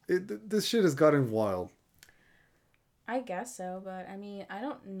 Like this shit has gotten wild. I guess so, but I mean, I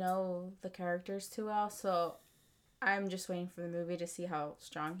don't know the characters too well, so I'm just waiting for the movie to see how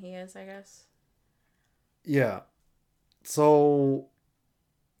strong he is, I guess. Yeah. So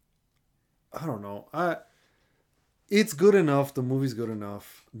I don't know. It's good enough. The movie's good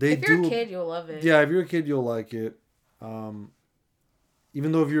enough. If you're a kid, you'll love it. Yeah, if you're a kid, you'll like it.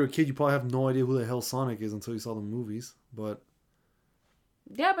 Even though if you're a kid, you probably have no idea who the hell Sonic is until you saw the movies. But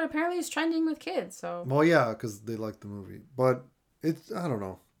yeah, but apparently it's trending with kids. So well, yeah, because they like the movie. But it's, I don't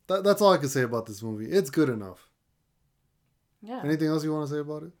know. That's all I can say about this movie. It's good enough. Yeah. Anything else you want to say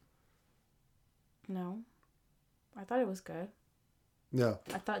about it? No, I thought it was good. Yeah.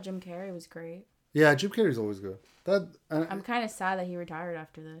 I thought Jim Carrey was great. Yeah, Jim Carrey's always good. I'm kind of sad that he retired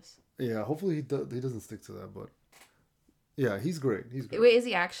after this. Yeah, hopefully he doesn't stick to that, but. Yeah, he's great. He's great. Wait, is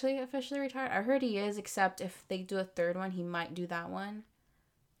he actually officially retired? I heard he is, except if they do a third one, he might do that one.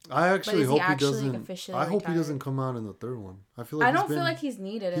 I actually hope he doesn't. I hope he doesn't come out in the third one. I feel like I don't feel like he's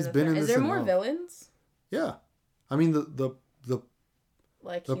needed. He's been in this. Is there more villains? Yeah, I mean the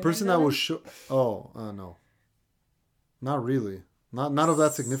person that was no, not really. Not of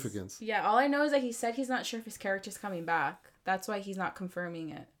that significance. Yeah, all I know is that he said he's not sure if his character's coming back. That's why he's not confirming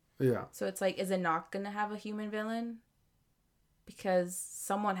it. Yeah. So it's like, is it not gonna have a human villain? Because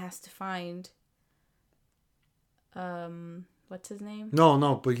someone has to find what's his name?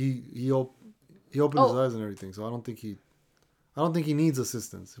 No, but he opened his eyes and everything, so I don't think he needs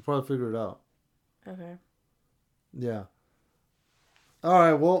assistance. He'll probably figure it out. Okay. Yeah. All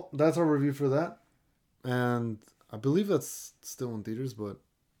right, well, that's our review for that. And I believe that's still in theaters, but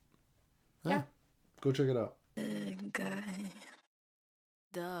yeah. Go check it out. Good guy.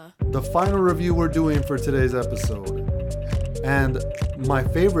 Duh. The final review we're doing for today's episode. And my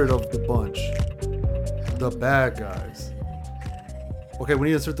favorite of the bunch, The Bad Guys. Okay, we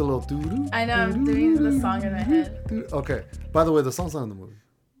need to insert the little doo-doo. I know, I'm doing the song in my head. Okay, by the way, the song's not in the movie.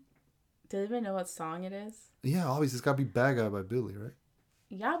 Do they even know what song it is? Yeah, obviously it's got to be Bad Guy by Billy, right?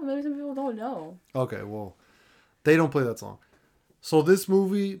 Yeah, but maybe some people don't know. Okay, well, they don't play that song. So this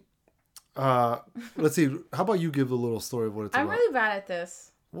movie, let's see, how about you give a little story of what it's about? I'm really bad at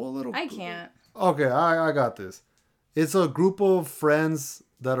this. Well, I can't. Okay, I got this. It's a group of friends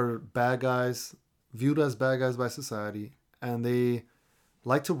that are bad guys, viewed as bad guys by society, and they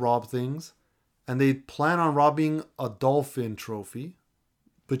like to rob things, and they plan on robbing a dolphin trophy,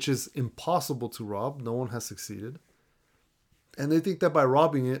 which is impossible to rob. No one has succeeded. And they think that by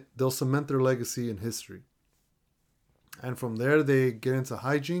robbing it, they'll cement their legacy in history. And from there, they get into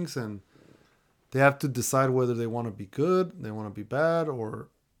hijinks, and they have to decide whether they want to be good, they want to be bad, or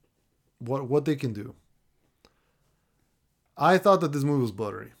what they can do. I thought that this movie was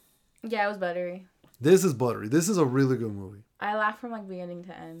buttery. Yeah, it was buttery. This is buttery. This is a really good movie. I laughed from like beginning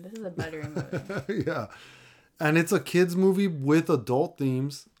to end. This is a buttery movie. Yeah. And it's a kids movie with adult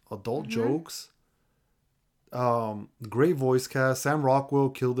themes, adult jokes. Great voice cast. Sam Rockwell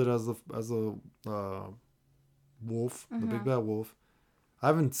killed it as the wolf, the big bad wolf. I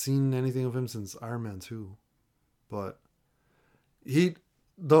haven't seen anything of him since Iron Man 2. But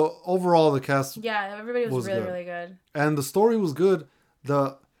overall the cast everybody was really good. Really good. And the story was good.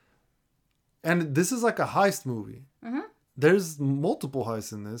 And this is like a heist movie. There's multiple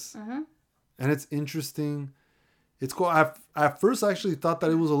heists in this. And it's interesting. It's cool. At first I actually thought that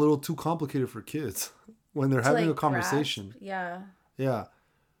it was a little too complicated for kids when they're having a conversation. Grasp. Yeah. Yeah.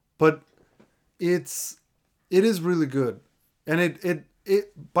 But it is really good. And it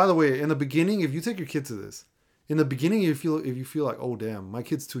by the way, in the beginning, if you take your kid to this, in the beginning, if you feel like, oh damn, my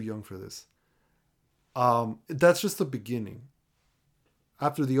kid's too young for this. That's just the beginning.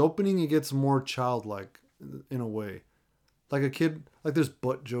 after the opening, it gets more childlike in a way. Like a kid, like there's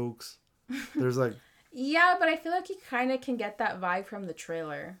butt jokes. There's like... Yeah, but I feel like you kind of can get that vibe from the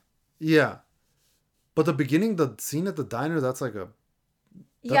trailer. Yeah. But the beginning, the scene at the diner, that's like a...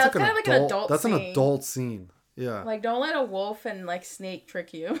 Yeah, it's kind of like an adult That's scene. an adult scene. Yeah. Like, don't let a wolf and, like, snake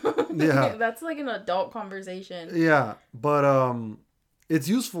trick you. Yeah. That's like an adult conversation. Yeah, but it's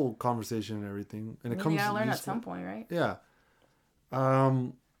useful conversation and everything. And it comes... You gotta learn at some point, right? Yeah. I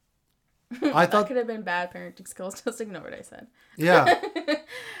thought... That could have been bad parenting skills. Just ignore what I said. Yeah.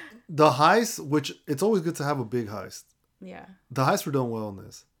 The heist, which it's always good to have a big heist. Yeah. The heists were done well in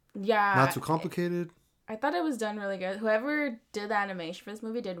this. Yeah. Not too complicated. I thought it was done really good. Whoever did the animation for this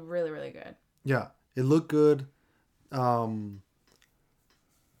movie did really, really good. Yeah. It looked good. I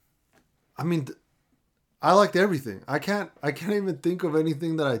mean, I liked everything. I can't even think of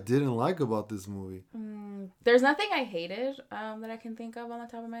anything that I didn't like about this movie. There's nothing I hated that I can think of on the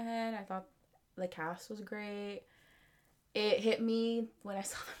top of my head. I thought the cast was great. It hit me when I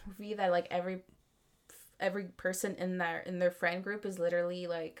saw the movie that like every person in their friend group is literally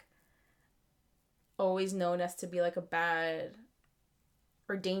like always known as to be like a bad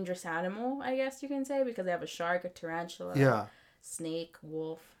or dangerous animal, I guess you can say, because they have a shark, a tarantula, snake,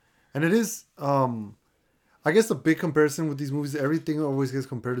 wolf. And it is, I guess the big comparison with these movies, everything always gets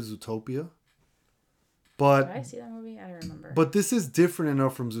compared to Zootopia. But did I see that movie? I don't remember. But this is different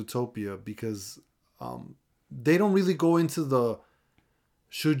enough from Zootopia because they don't really go into the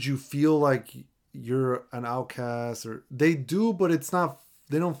should you feel like you're an outcast, or they do, but it's not.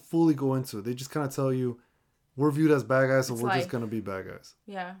 They don't fully go into it. They just kind of tell you we're viewed as bad guys, so we're just gonna be bad guys.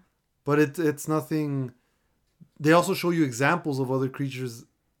 Yeah. But it's nothing. They also show you examples of other creatures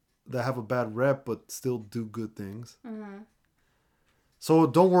that have a bad rep but still do good things. Mm-hmm. So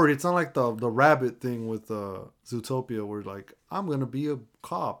don't worry, it's not like the rabbit thing with Zootopia where like I'm gonna be a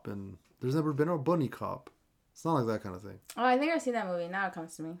cop and there's never been a bunny cop. It's not like that kind of thing. Oh, I think I've seen that movie. Now it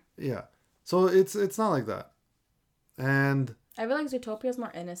comes to me. Yeah, so it's not like that, and I feel like Zootopia is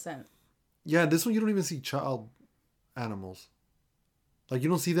more innocent. Yeah, this one you don't even see child animals. Like you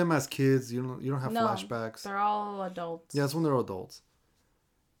don't see them as kids. You don't have flashbacks. They're all adults. Yeah, it's when they're adults.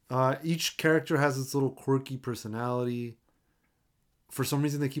 Each character has its little quirky personality. For some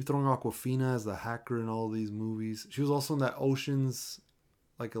reason, they keep throwing Awkwafina as the hacker in all of these movies. She was also in that Ocean's,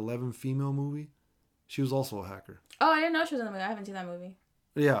 11 female movie. She was also a hacker. Oh, I didn't know she was in the movie. I haven't seen that movie.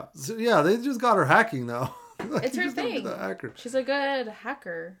 Yeah. So, yeah, they just got her hacking now. It's her thing. Hacker. She's a good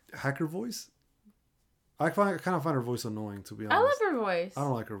hacker. Hacker voice? I kind of find her voice annoying, to be honest. I love her voice. I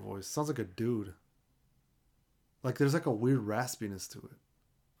don't like her voice. Sounds like a dude. There's a weird raspiness to it.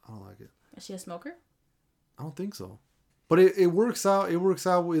 I don't like it. Is she a smoker? I don't think so. But it works out. It works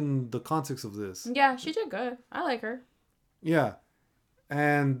out in the context of this. Yeah, she did good. I like her. Yeah.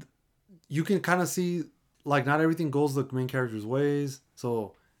 And you can kind of see, not everything goes the main character's ways.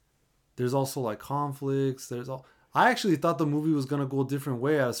 So there's also, conflicts. I actually thought the movie was going to go a different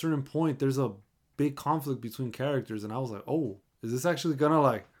way. At a certain point, there's a big conflict between characters. And I was like, oh, is this actually going to,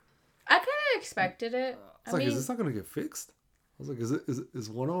 I kind of expected it. Is this not going to get fixed? I was like, is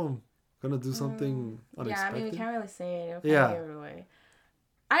one of them gonna do something unexpected? Yeah, we can't really say it. It'll give it away.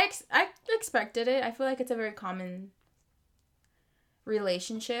 I expected it. I feel like it's a very common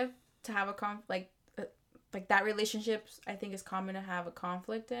relationship to have a conflict. Like that relationship, I think, is common to have a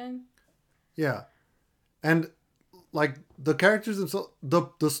conflict in. Yeah, and the characters themselves,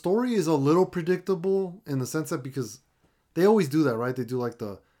 the story is a little predictable in the sense that because they always do that, right? They do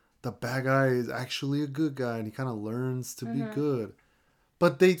the bad guy is actually a good guy and he kind of learns to be good.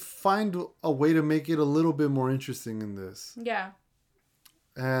 But they find a way to make it a little bit more interesting in this. Yeah.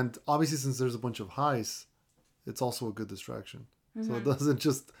 And obviously, since there's a bunch of heists, it's also a good distraction. Mm-hmm. So it doesn't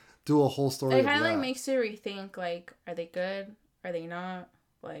just do a whole story. It kind of makes you rethink, are they good? Are they not?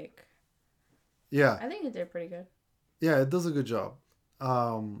 Yeah. I think it did pretty good. Yeah, it does a good job.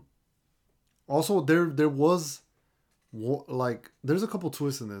 Also, there was, there's a couple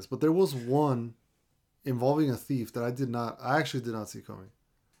twists in this, but there was one involving a thief that I actually did not see coming.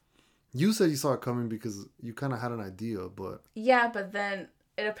 You said you saw it coming because you kind of had an idea, but... Yeah, but then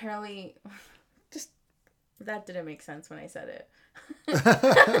it apparently... that didn't make sense when I said it.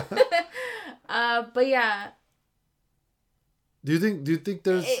 But yeah. Do you think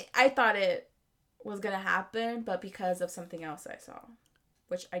there's... I thought it was going to happen, but because of something else I saw.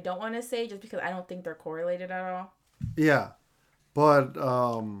 Which I don't want to say just because I don't think they're correlated at all. Yeah. But,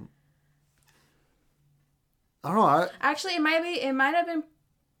 I don't know. Actually, it might have been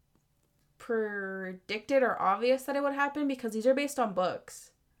predicted or obvious that it would happen because these are based on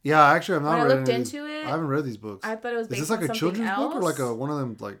books. Yeah, actually, I'm not. When I looked into it, I haven't read these books. I thought it was based Is this on like a something children's else. book or like a one of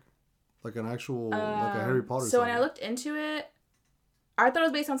them like an actual like a Harry Potter? So when I looked into it, I thought it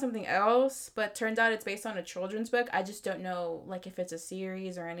was based on something else, but turns out it's based on a children's book. I just don't know like if it's a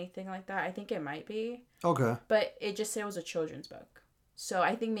series or anything like that. I think it might be. Okay. But it just said it was a children's book. So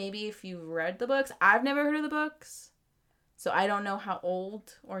I think maybe if you read the books, I've never heard of the books. So I don't know how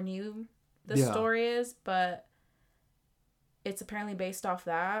old or new the story is, but it's apparently based off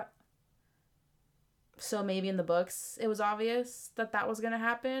that. So maybe in the books it was obvious that was going to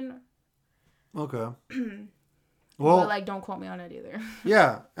happen. Okay. Well, but like don't quote me on it either.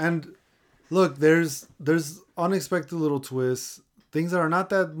 Yeah, and look, there's unexpected little twists, things that are not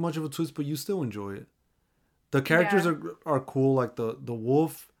that much of a twist, but you still enjoy it. The characters are cool. Like the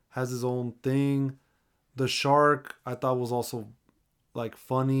wolf has his own thing. The shark I thought was also like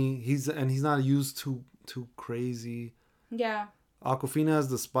funny. He's not used too crazy. Yeah. Awkwafina has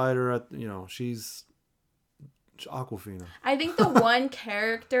the spider. She's Awkwafina. I think the one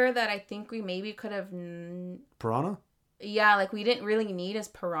character that I think we maybe could have... Piranha? Yeah, like we didn't really need is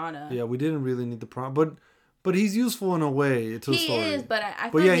Piranha. Yeah, we didn't really need the Piranha. But he's useful in a way to the story. He is, but I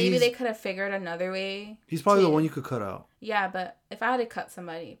thought maybe they could have figured another way. He's probably the one you could cut out. Yeah, but if I had to cut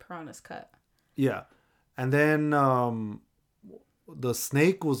somebody, Piranha's cut. Yeah. And then the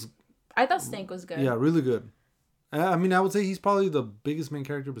snake was... I thought Snake was good. Yeah, really good. I mean, I would say he's probably the biggest main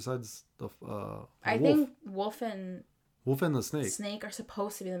character besides the I wolf. think Wolf and the snake. Snake are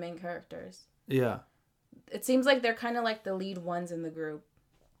supposed to be the main characters. Yeah. It seems like they're kind of like the lead ones in the group.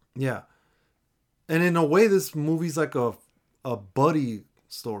 Yeah. And in a way, this movie's like a buddy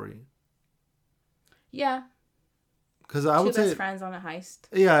story. Yeah. Because I would say... Two best friends on a heist.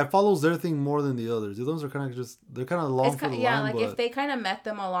 Yeah, it follows their thing more than the others. The others are kind of they're kind of long for the line. Like if they kind of met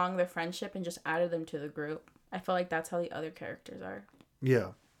them along their friendship and just added them to the group, I feel like that's how the other characters are. Yeah.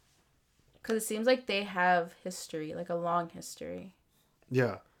 Because it seems like they have history, like a long history.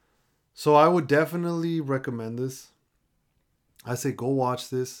 Yeah. So I would definitely recommend this. I say go watch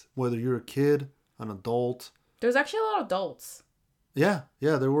this, whether you're a kid, an adult. There's actually a lot of adults. Yeah,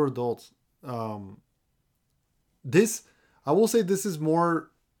 there were adults. This, I will say this is more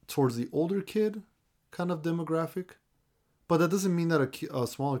towards the older kid kind of demographic. But that doesn't mean that a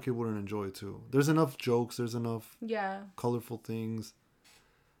smaller kid wouldn't enjoy it too. There's enough jokes. There's enough colorful things.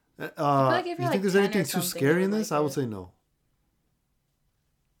 I feel like if you think there's anything too scary in this? I would say no.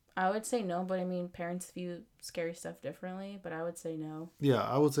 I would say no, but I mean, parents view scary stuff differently, but I would say no. Yeah,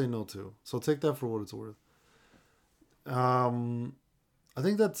 I would say no too. So take that for what it's worth. I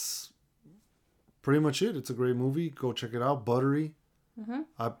think that's pretty much it. It's a great movie. Go check it out. Buttery.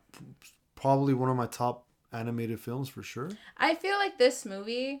 Mm-hmm. Probably one of my top animated films for sure. I feel like this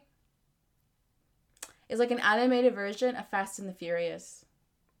movie is like an animated version of Fast and the Furious.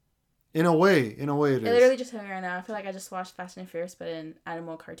 In a way it is. It literally just hit me right now. I feel like I just watched Fast and Furious, but in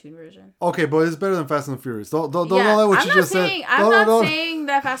animal cartoon version. Okay, but it's better than Fast and the Furious. Don't let what you just said. I'm not saying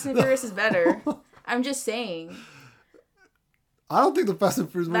that Fast and the Furious is better. I'm just saying. I don't think the Fast and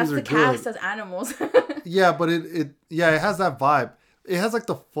Furious movies are good. That's the cast as animals. Yeah, but it has that vibe. It has like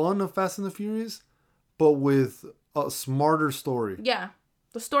the fun of Fast and the Furious, but with a smarter story. Yeah,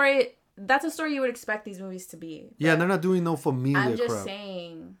 the story. That's a story you would expect these movies to be. Yeah, they're not doing no familia crap. I'm just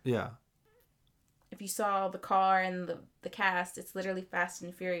saying. Yeah. If you saw the car and the cast, it's literally Fast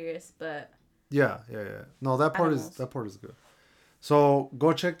and Furious, but... Yeah. No, that part is good. So,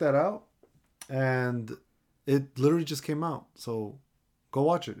 go check that out. And it literally just came out. So, go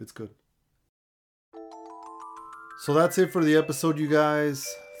watch it. It's good. So, that's it for the episode, you guys.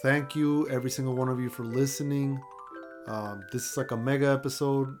 Thank you, every single one of you, for listening. This is like a mega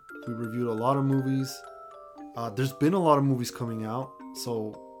episode. We reviewed a lot of movies. There's been a lot of movies coming out,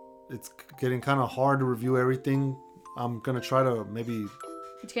 so it's getting kind of hard to review everything. I'm going to try to maybe...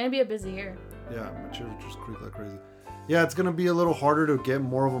 It's going to be a busy year. Yeah, my chair just creaked like crazy. Yeah, it's going to be a little harder to get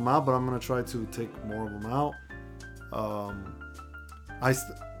more of them out, but I'm going to try to take more of them out.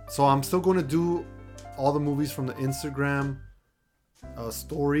 So I'm still going to do all the movies from the Instagram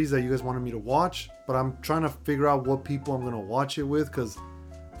stories that you guys wanted me to watch, but I'm trying to figure out what people I'm going to watch it with, because...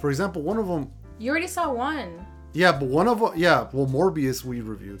 For example, one of them... You already saw one. Yeah, but one of them... Yeah, well, Morbius we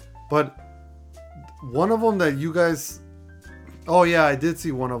reviewed. But one of them that you guys... Oh, yeah, I did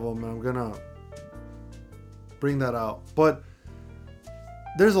see one of them. I'm going to bring that out. But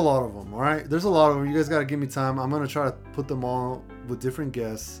there's a lot of them, all right? There's a lot of them. You guys got to give me time. I'm going to try to put them all with different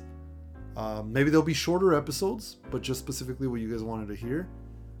guests. Maybe they'll be shorter episodes, but just specifically what you guys wanted to hear.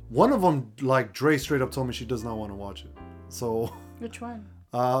 One of them, like, Dre straight up told me she does not want to watch it. So... Which one?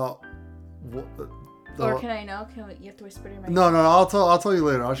 Or can I know? You have to whisper to my No, I'll tell you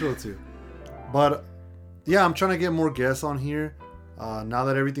later. I'll show it to you. But yeah, I'm trying to get more guests on here. Now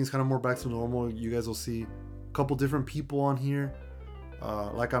that everything's kind of more back to normal, you guys will see a couple different people on here.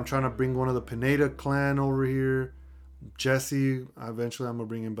 Like I'm trying to bring one of the Pineda clan over here. Jesse, eventually I'm gonna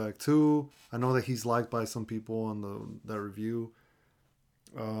bring him back too. I know that he's liked by some people on that review.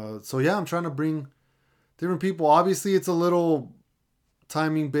 So yeah, I'm trying to bring different people. Obviously, it's a little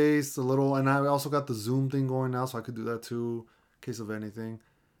timing based, and I also got the Zoom thing going now, so I could do that too in case of anything.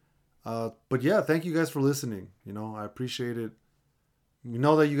 But yeah, thank you guys for listening. I appreciate it. We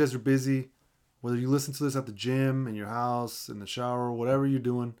know that you guys are busy. Whether you listen to this at the gym, in your house, in the shower, whatever you're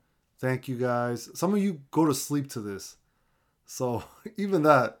doing, thank you guys. Some of you go to sleep to this. So even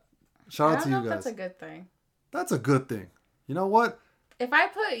that, shout out to you guys. That's a good thing. That's a good thing. You know what? If I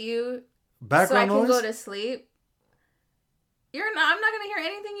put you background so I can noise, go to sleep, I'm not going to hear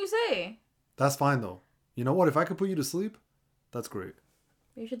anything you say. That's fine though. You know what? If I could put you to sleep, that's great.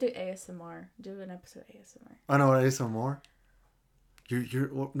 You should do ASMR. Do an episode of ASMR. I know ASMR.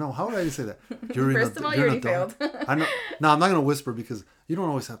 No, how would I say that? First of all, you already failed. I know. No, I'm not gonna whisper because you don't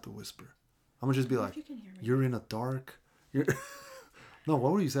always have to whisper. I'm gonna just be like, you're in a dark. No,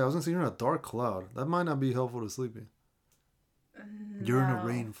 what would you say? I was gonna say you're in a dark cloud. That might not be helpful to sleeping. No. You're in a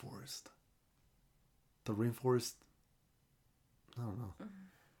rainforest. The rainforest. I don't know.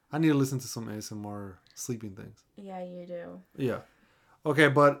 I need to listen to some ASMR sleeping things. Yeah, you do. Yeah. Okay,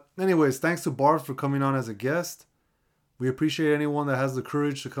 but anyways, thanks to Barb for coming on as a guest. We appreciate anyone that has the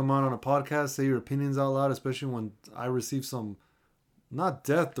courage to come on a podcast, say your opinions out loud, especially when I receive some, not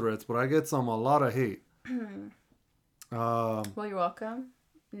death threats, but I get a lot of hate. Well, you're welcome.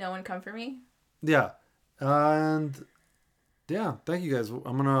 No one come for me. Yeah. And yeah, thank you guys. I'm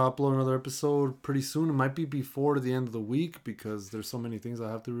going to upload another episode pretty soon. It might be before the end of the week because there's so many things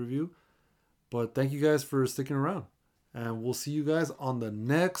I have to review. But thank you guys for sticking around. And we'll see you guys on the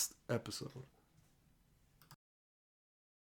next episode.